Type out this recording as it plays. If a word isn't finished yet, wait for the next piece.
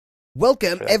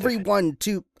Welcome everyone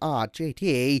to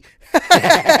JT.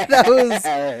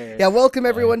 Welcome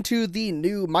everyone to the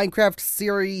new Minecraft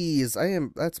series.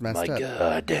 That's messed up.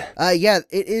 My God. Yeah,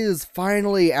 it is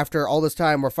finally, after all this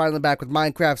time, we're finally back with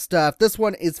Minecraft stuff. This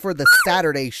one is for the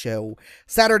Saturday show.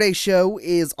 Saturday show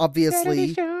is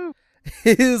obviously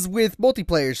is with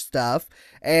multiplayer stuff,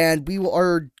 and we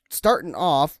are starting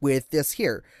off with this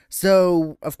here.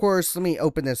 So, of course, let me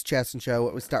open this chest and show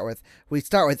what we start with. We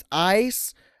start with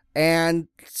ice and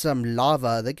some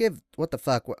lava. They give, what the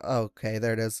fuck? Okay,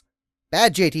 there it is.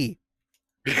 Bad JT.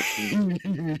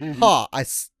 Ha, I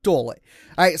stole it.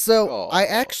 Alright, so I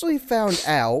actually found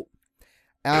out,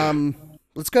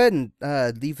 let's go ahead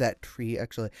and leave that tree,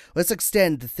 actually. Let's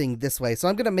extend the thing this way. So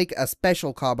I'm going to make a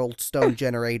special cobblestone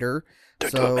generator.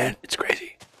 Don't do it, man. It's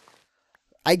crazy.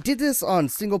 I did this on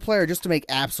single player just to make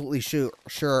absolutely sure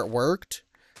it worked.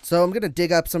 So I'm going to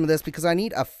dig up some of this because I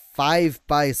need a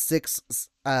 5x6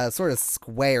 sort of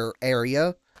square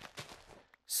area.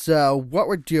 So what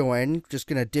we're doing, just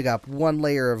going to dig up one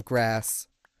layer of grass.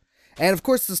 And of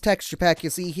course this texture pack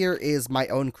you see here is my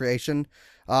own creation.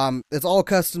 It's all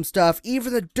custom stuff.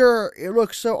 Even the dirt, it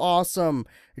looks so awesome.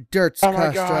 Dirt's custom. Oh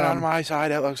my God, on my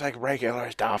side it looks like regular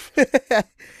stuff.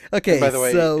 Okay, and by the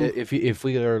way, so if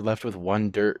we are left with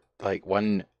one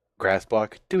grass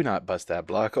block, do not bust that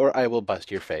block or I will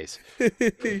bust your face.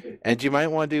 And you might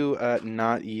want to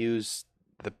not use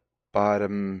the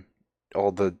bottom,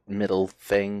 all the middle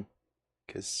thing,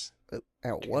 because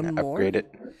one more? Upgrade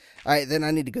it. Alright, then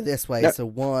I need to go this way, No, so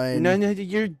one... No,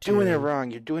 you're doing it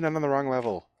wrong. You're doing it on the wrong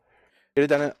level. You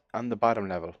should have done it on the bottom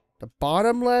level. The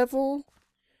bottom level?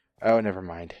 Oh, never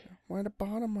mind. Why the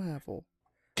bottom level?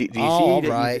 Do you see? All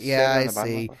right, yeah, I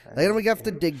see. Level? Then we have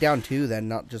to dig down two, then,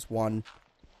 not just one.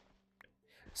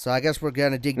 So I guess we're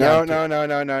gonna dig down.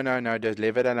 No. Just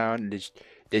leave it alone.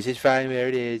 This is fine where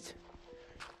it is.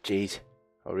 Jeez,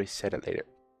 I'll reset it later.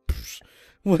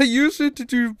 Well, you said to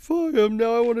do bottom.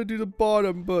 Now I want to do the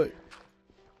bottom, but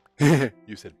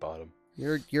you said bottom.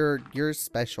 You're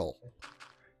special.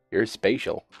 You're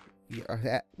spatial.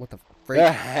 What the freak?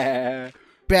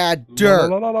 Bad dirt.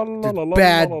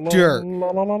 Bad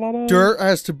dirt. Dirt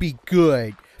has to be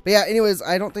good. But yeah, anyways,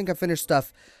 I don't think I finished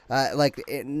stuff like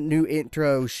new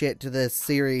intro shit to this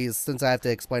series since I have to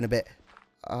explain a bit.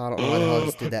 I don't know why the hell I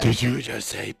just did that. Did you just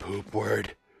say poop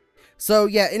word? So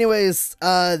yeah, anyways,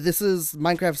 this is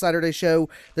Minecraft Saturday show.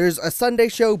 There's a Sunday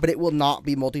show, but it will not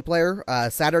be multiplayer.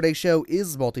 Saturday show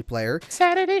is multiplayer.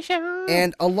 Saturday show.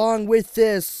 And along with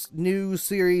this new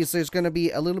series, there's going to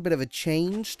be a little bit of a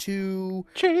change to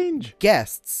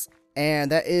guests.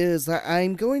 And that is that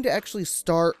I'm going to actually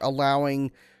start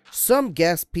allowing some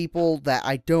guest people that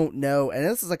I don't know. And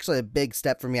this is actually a big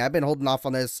step for me. I've been holding off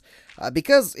on this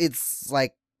because it's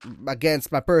like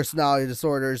against my personality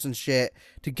disorders and shit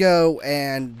to go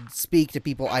and speak to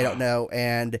people I don't know.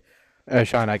 And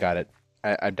Sean, I got it.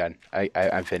 I'm done.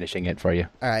 I'm finishing it for you.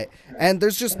 All right. And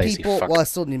there's just Lazy people, fuck. well, I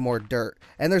still need more dirt.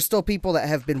 And there's still people that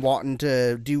have been wanting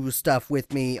to do stuff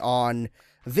with me on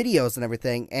videos and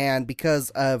everything. And because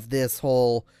of this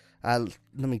whole, let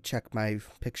me check my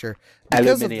picture.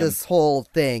 Because of this whole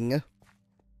thing,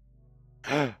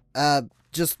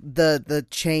 just the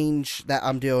change that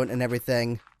I'm doing and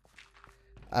everything,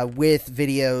 with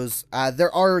videos,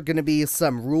 there are going to be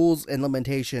some rules and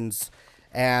limitations,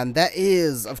 and that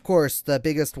is, of course, the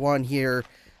biggest one here.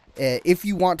 If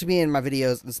you want to be in my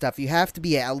videos and stuff, you have to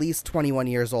be at least 21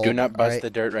 years old. Do not bust the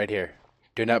dirt right here.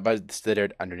 Do not bust the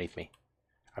dirt underneath me.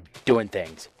 I'm doing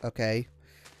things. Okay.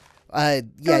 Yeah,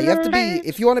 you have to be,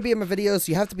 if you want to be in my videos,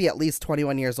 you have to be at least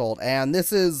 21 years old, and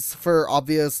this is for,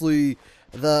 obviously,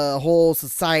 the whole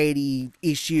society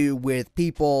issue with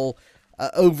people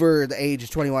over the age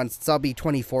of 21, since I'll be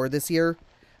 24 this year.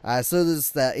 So there's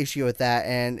the issue with that,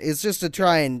 and it's just to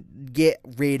try and get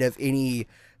rid of any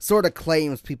sort of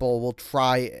claims people will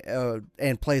try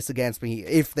and place against me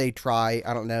if they try.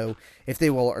 I don't know if they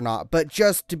will or not, but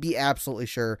just to be absolutely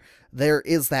sure, there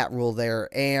is that rule there.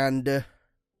 And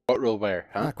what rule where?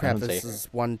 Huh? oh crap, this is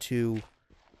 1, 2,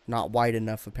 not wide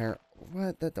enough apparently.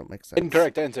 What? That don't make sense.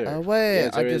 Incorrect answer. Wait, the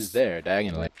answer is there,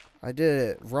 diagonally. I did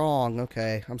it wrong.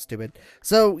 Okay, I'm stupid.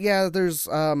 So, yeah, there's,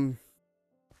 that,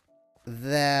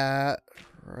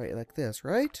 right, like this,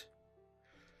 right?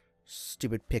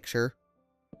 Stupid picture.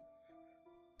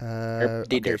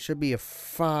 Okay, it should be a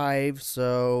 5,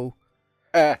 so...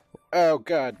 oh,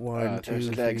 God. 1, 2,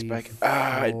 3, legs back. It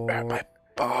hurt my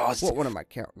balls. What am I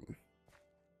counting?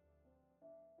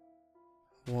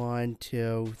 1,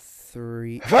 2,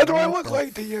 3... What do I look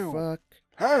like to you? Fuck.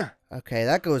 Huh? Okay,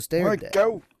 that goes there. Let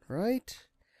go. Right?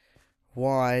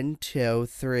 1, 2,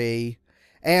 3.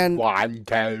 And 1,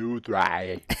 2,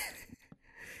 3.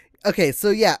 Okay, so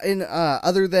yeah, in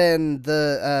other than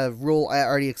the rule I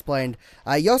already explained,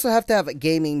 you also have to have a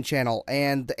gaming channel,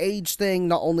 and the age thing,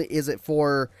 not only is it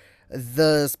for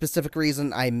the specific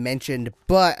reason I mentioned,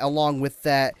 but along with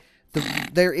that,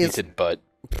 there You is said but.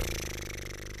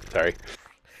 Sorry.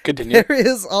 Continue. there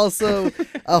is also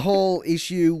a whole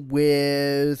issue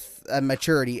with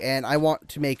maturity, and I want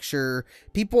to make sure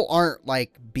people aren't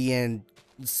like being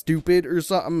stupid or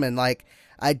something, and like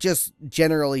I just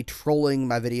generally trolling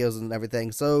my videos and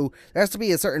everything. So there has to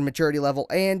be a certain maturity level,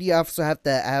 and you also have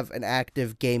to have an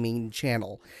active gaming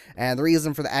channel. And the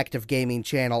reason for the active gaming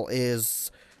channel is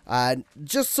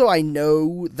just so I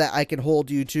know that I can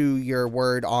hold you to your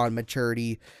word on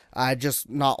maturity, just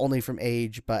not only from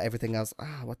age, but everything else.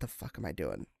 What the fuck am I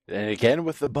doing? And again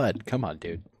with the bud. Come on,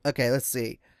 dude. Okay, let's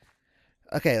see.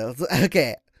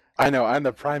 Okay. I know, I'm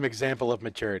the prime example of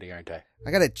maturity, aren't I?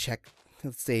 I gotta check.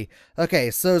 Let's see.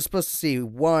 Okay, so it's supposed to see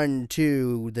 1,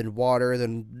 2, then water,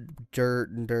 then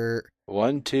dirt and dirt.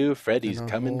 1, 2, Freddy's And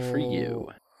a coming for you.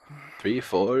 hole. 3,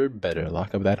 4, better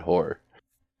lock up that whore.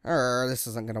 This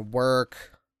isn't gonna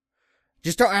work.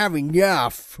 Just don't have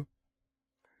enough.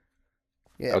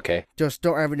 Yeah. Okay. Just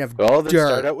don't have enough Well, then dirt.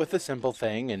 start out with a simple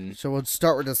thing, and So we'll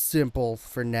start with a simple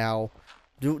for now.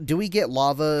 Do we get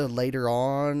lava later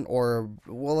on, or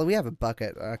well, we have a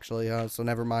bucket actually, so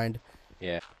never mind.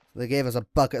 yeah. They gave us a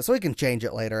bucket, so we can change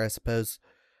it later, I suppose.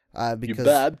 Because You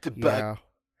bad to bad. yeah.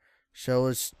 So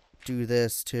let's do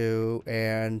this too,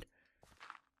 and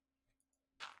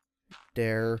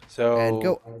there, So and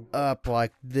go up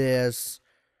like this,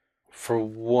 for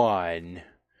one,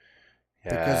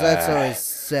 because that's always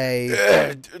safe.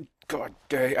 God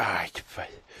dang! I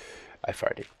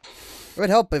farted. It would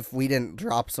help if we didn't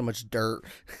drop so much dirt.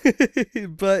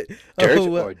 But Dirt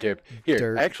well, or dirt? Here,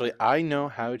 dirt. actually, I know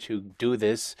how to do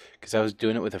this because I was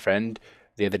doing it with a friend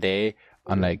the other day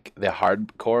on like the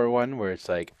hardcore one where it's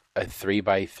like a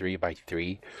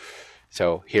 3x3x3.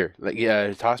 So here, like,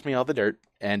 toss me all the dirt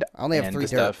and I only have and 3 the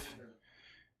dirt. stuff.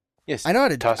 Yes, I know how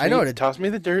to. toss I me, know how to. toss me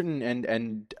the dirt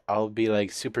and I'll be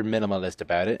like super minimalist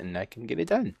about it and I can get it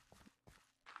done.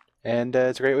 And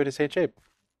it's a great way to stay in shape.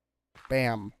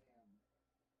 Bam.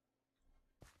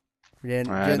 I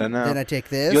don't know. Then I take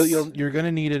this. You're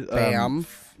gonna need it. Bam.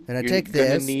 Then I you're take gonna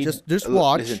this. need- Just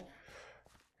watch. listen,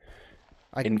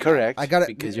 I incorrect. I got it.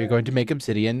 Because you're going to make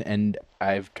obsidian, and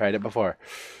I've tried it before.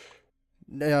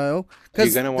 No, You're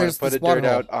because gonna want there's to put this a water dirt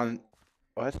hole. out on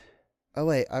what? Oh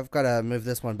wait, I've got to move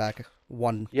this one back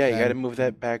one. Yeah, you then. got to move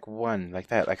that back one like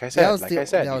that. Like I That said. was Like the- I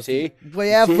said. that You was see? the-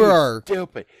 Whatever. You're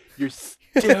stupid. You're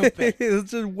stupid. It's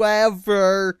just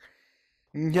whatever.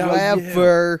 No.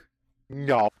 Whatever.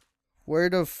 No. Where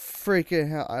the freaking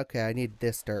hell? Okay, I need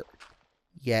this dirt.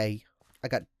 Yay. I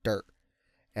got dirt.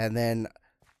 And then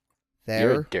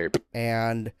You're a there. derp.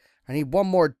 And I need one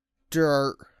more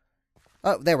dirt.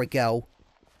 Oh, there we go.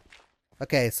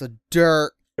 Okay, so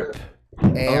dirt.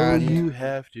 All And you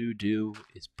have to do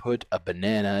is put a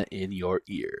banana in your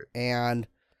ear. and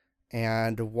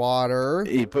water.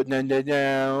 You put no.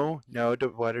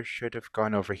 The water should have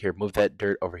gone over here. Move that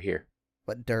dirt over here.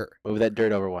 What dirt? Move that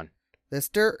dirt over one. This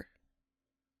dirt?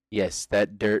 Yes,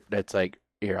 that dirt. That's like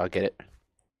here. I'll get it.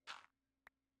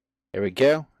 There we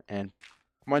go. And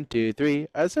 1, 2, 3,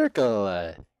 a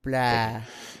circle. Blah.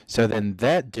 So then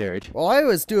that dirt. Well, I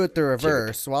always do it the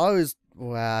reverse.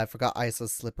 I forgot ice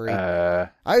is slippery. Uh,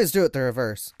 I always do it the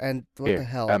reverse. And what Here, the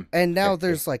hell? um, And now here,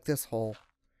 there's like this hole.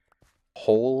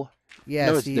 hole. Yeah,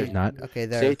 No, see? there's not. Okay,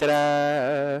 there. Say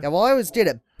ta-da. Yeah, well, I always did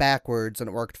it backwards and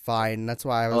it worked fine. That's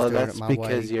why I was Oh, doing that's it my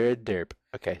because way. you're a derp.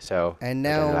 Okay, so And put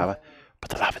the now, lava.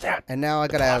 Put the lava down. I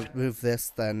Put the gotta lava. move this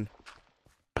then,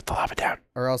 Put the lava down.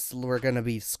 or else we're gonna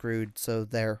be screwed. So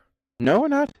there. No, we're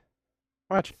not.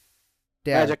 Watch.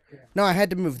 Yeah. Magic. No, I had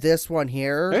to move this one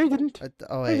here. No, you didn't. Oh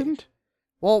No, you wait. didn't.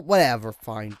 Well, whatever.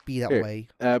 Fine. Be that Here. way.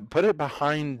 Put it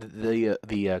behind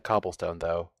the cobblestone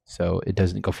though, so it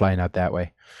doesn't go flying out that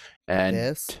way. And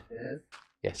This.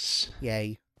 yes,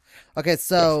 Yay. Okay,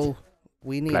 so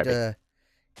we need Gravy.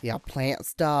 to, plant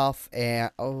stuff and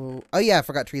oh yeah, I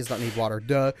forgot trees don't need water.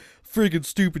 Duh, freaking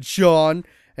stupid Sean.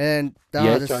 And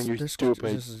Yeah, Sean, you're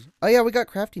stupid. Oh yeah, we got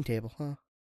crafting table, huh?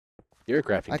 you're a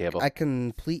crafting table. I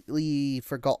completely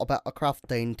forgot about a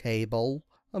crafting table.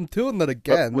 I'm doing that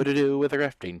again. What would you do with a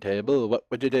crafting table? What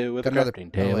would you do with a Another- crafting oh,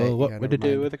 table? wait, What yeah, would you never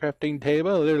do mind. with a crafting table?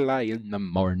 Early in the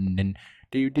morning.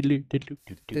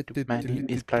 My name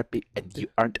is Clarpy, and you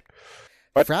aren't.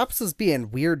 What? Fraps is being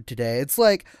weird today. It's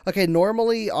like, okay,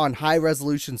 normally on high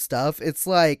resolution stuff, it's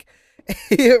like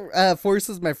it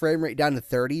forces my frame rate down to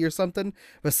 30 or something.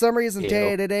 For some reason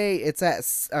Ew. today it's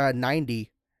at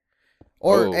 90.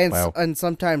 Or Oh, and wow. and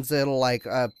sometimes it'll like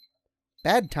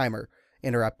bad timer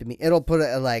interrupted me. It'll put it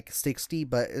at like 60,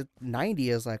 but 90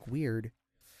 is like weird.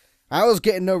 I was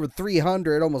getting over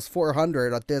 300, almost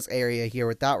 400 at this area here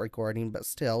without recording, but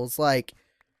still, it's like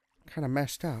kind of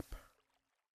messed up.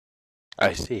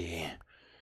 I see.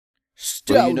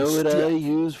 Still, well, you know what I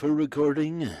use for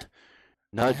recording?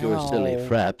 Not your silly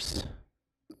fraps.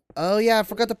 Oh, yeah, I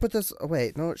forgot to put this... Oh,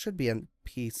 wait, no, it should be in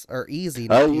peace, or easy.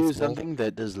 I use something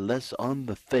that does less on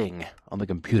the thing, on the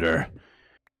computer.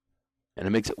 And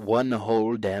it makes it one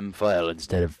whole damn file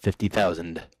instead of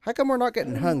 50,000. How come we're not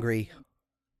getting hungry?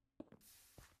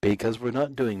 Because we're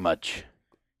not doing much.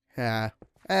 Yeah,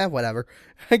 whatever.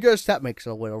 I guess that makes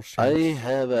a little sense. I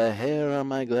have a hair on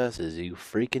my glasses, you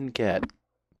freaking cat.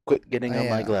 Quit getting on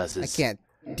my glasses. I can't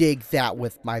dig that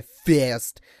with my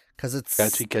fist. Because it's...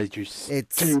 That's because you're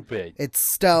stupid. It's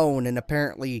stone, and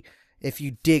apparently if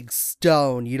you dig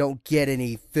stone, you don't get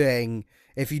anything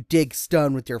if you dig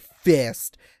stone with your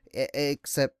fist.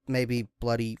 Except maybe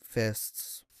bloody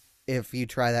fists. If you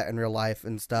try that in real life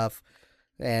and stuff.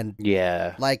 And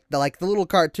yeah, like the little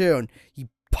cartoon, you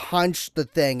punch the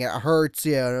thing, it hurts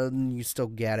you, and you still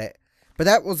get it. But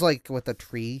that was like with a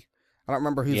tree. I don't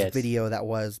remember whose video that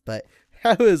was, but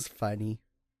that was funny.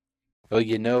 Oh,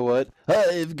 you know what?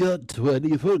 I've got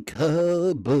 24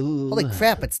 cobble. Holy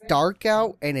crap, it's dark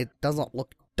out, and it doesn't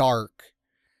look dark.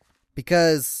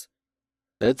 Because...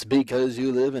 That's because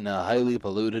you live in a highly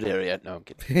polluted area. No, I'm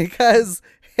kidding. Because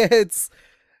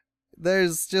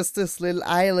there's just this little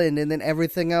island, and then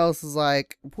everything else is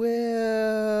like,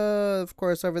 well, of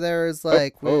course over there is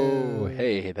like, oh,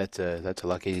 hey, that's a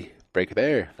lucky break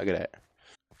there. Look at that.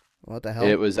 What the hell?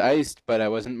 It was iced, but I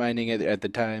wasn't mining it at the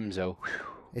time, so. Whew.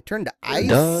 It turned to ice?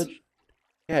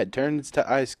 Yeah, it turns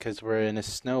to ice because we're in a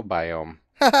snow biome.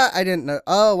 I didn't know.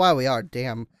 Oh, wow, we are.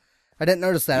 Damn. I didn't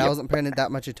notice that. Yep. I wasn't paying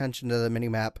that much attention to the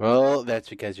minimap. Well, that's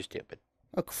because you're stupid.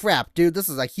 Oh, crap, dude. This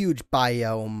is a huge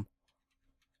biome.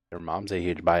 Your mom's a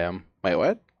huge biome. Wait,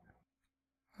 what?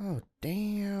 Oh,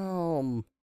 damn.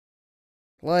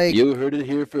 Like... You heard it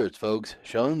here first, folks.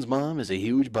 Sean's mom is a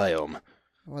huge biome.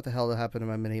 What the hell happened to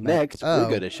my minimap? Next, we're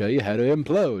going to show you how to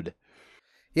implode.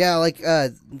 Yeah, like, yeah,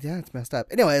 it's messed up.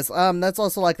 Anyways, that's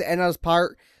also like the end of this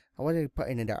part. What did he put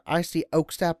in there? I see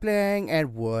oak sapling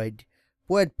and wood.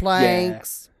 Wood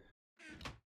planks.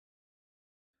 Yeah.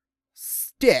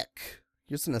 Stick.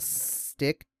 You're just gonna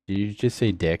stick? Did you just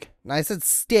say dick? No, I said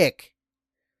stick.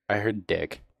 I heard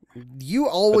dick. You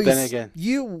always, but then again,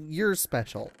 you're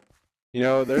special. You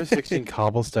know, there's 16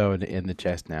 cobblestone in the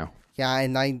chest now. Yeah,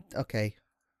 and okay.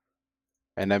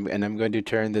 And I'm going to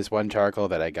turn this one charcoal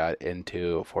that I got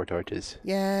into 4 torches.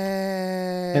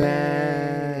 Yay!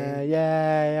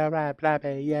 Yay! All right,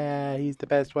 Blappy. Yeah, he's the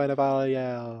best one of all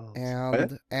y'all.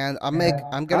 And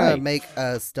I'm gonna make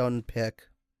a stone pick.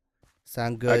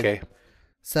 Sound good? Okay.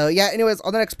 So yeah. Anyways,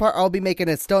 on the next part, I'll be making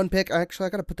a stone pick. Actually, I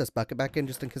gotta put this bucket back in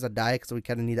just in case I die, because we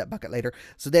kind of need that bucket later.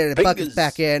 So there, the bucket's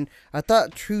back in. I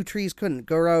thought true trees couldn't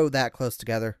grow that close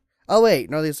together. Oh wait,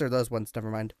 no, these are those ones.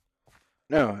 Never mind.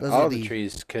 No, all the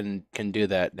trees can do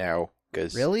that now.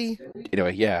 Cause really?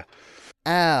 Anyway, yeah.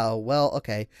 Oh, well,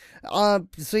 okay.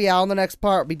 So yeah, on the next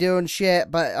part, we'll be doing shit,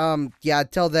 but, yeah,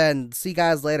 until then, see you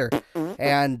guys later.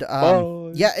 And,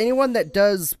 yeah, anyone that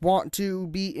does want to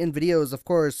be in videos, of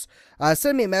course,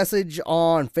 send me a message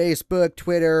on Facebook,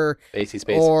 Twitter,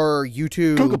 or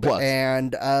YouTube,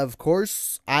 and, of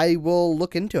course, I will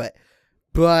look into it.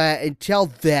 But until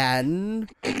then,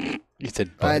 you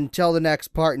said bye. Until the next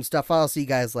part and stuff, I'll see you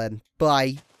guys then.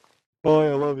 Bye. Bye,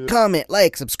 I love you. Comment,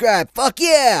 like, subscribe, fuck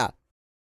yeah!